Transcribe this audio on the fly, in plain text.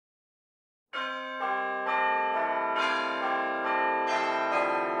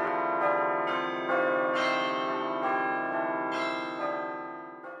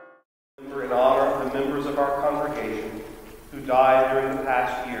our congregation who died during the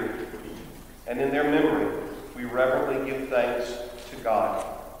past year, and in their memory, we reverently give thanks to God.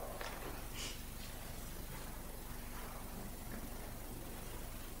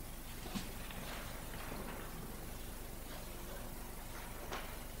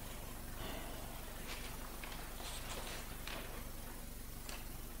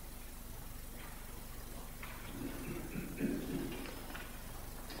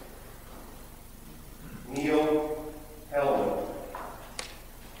 Neal Hellman.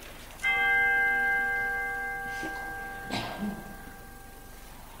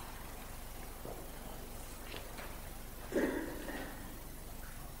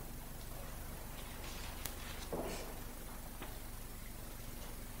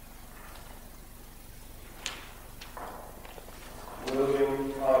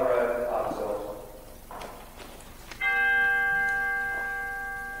 Conrad Hotzelt.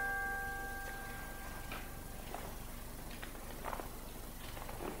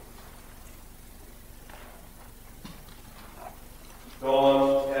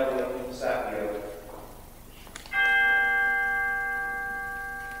 Evelyn, Sapio.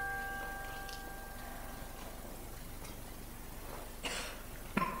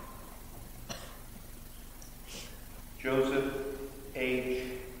 Joseph H.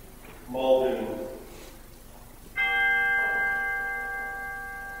 Muldoon.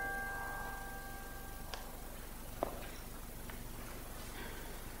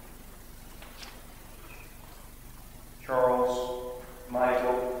 Charles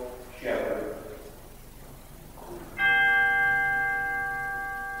Michael Shepherd.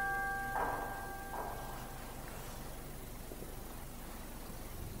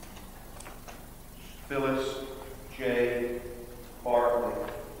 Phyllis J. Bartley.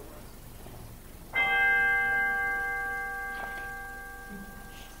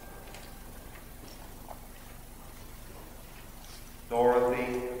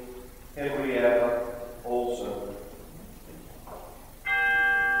 Dorothy Henrietta Olson.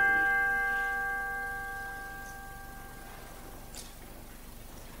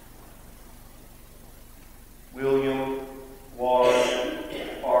 William Warren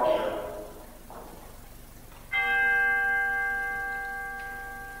Parker.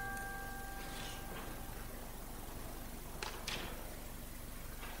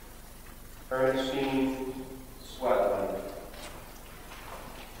 Ernestine Swetland.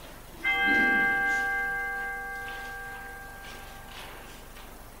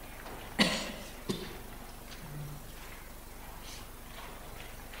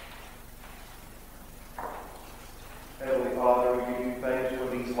 Heavenly Father, we give you thanks for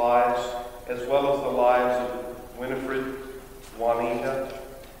these lives, as well as the lives of Winifred, Juanita,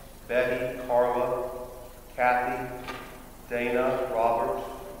 Betty, Carla, Cathy, Dana, Robert,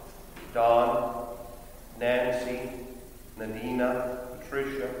 Don, Nancy, Nadina,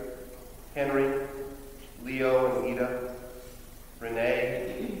 Patricia, Henry, Leo and Eda,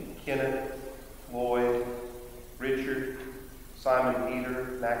 Rene, Kenneth, Floyd, Richard, Simon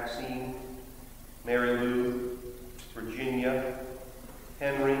Peter, Maxine, Mary Lou, Virginia,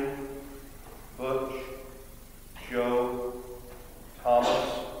 Henry, Butch, Joe,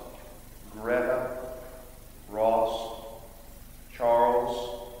 Thomas, Greta, Ross,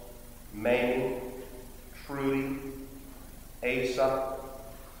 Charles, Mamie, Trudy, Asa,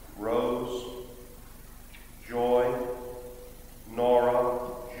 Rose, Joy, Nora,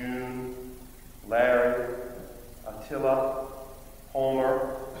 June, Larry, Attila,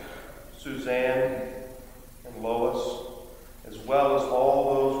 Homer, Suzanne, and Lois, as well as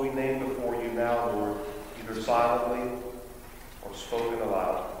all those we name before you now, Lord, either silently or spoken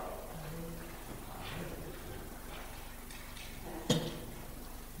aloud.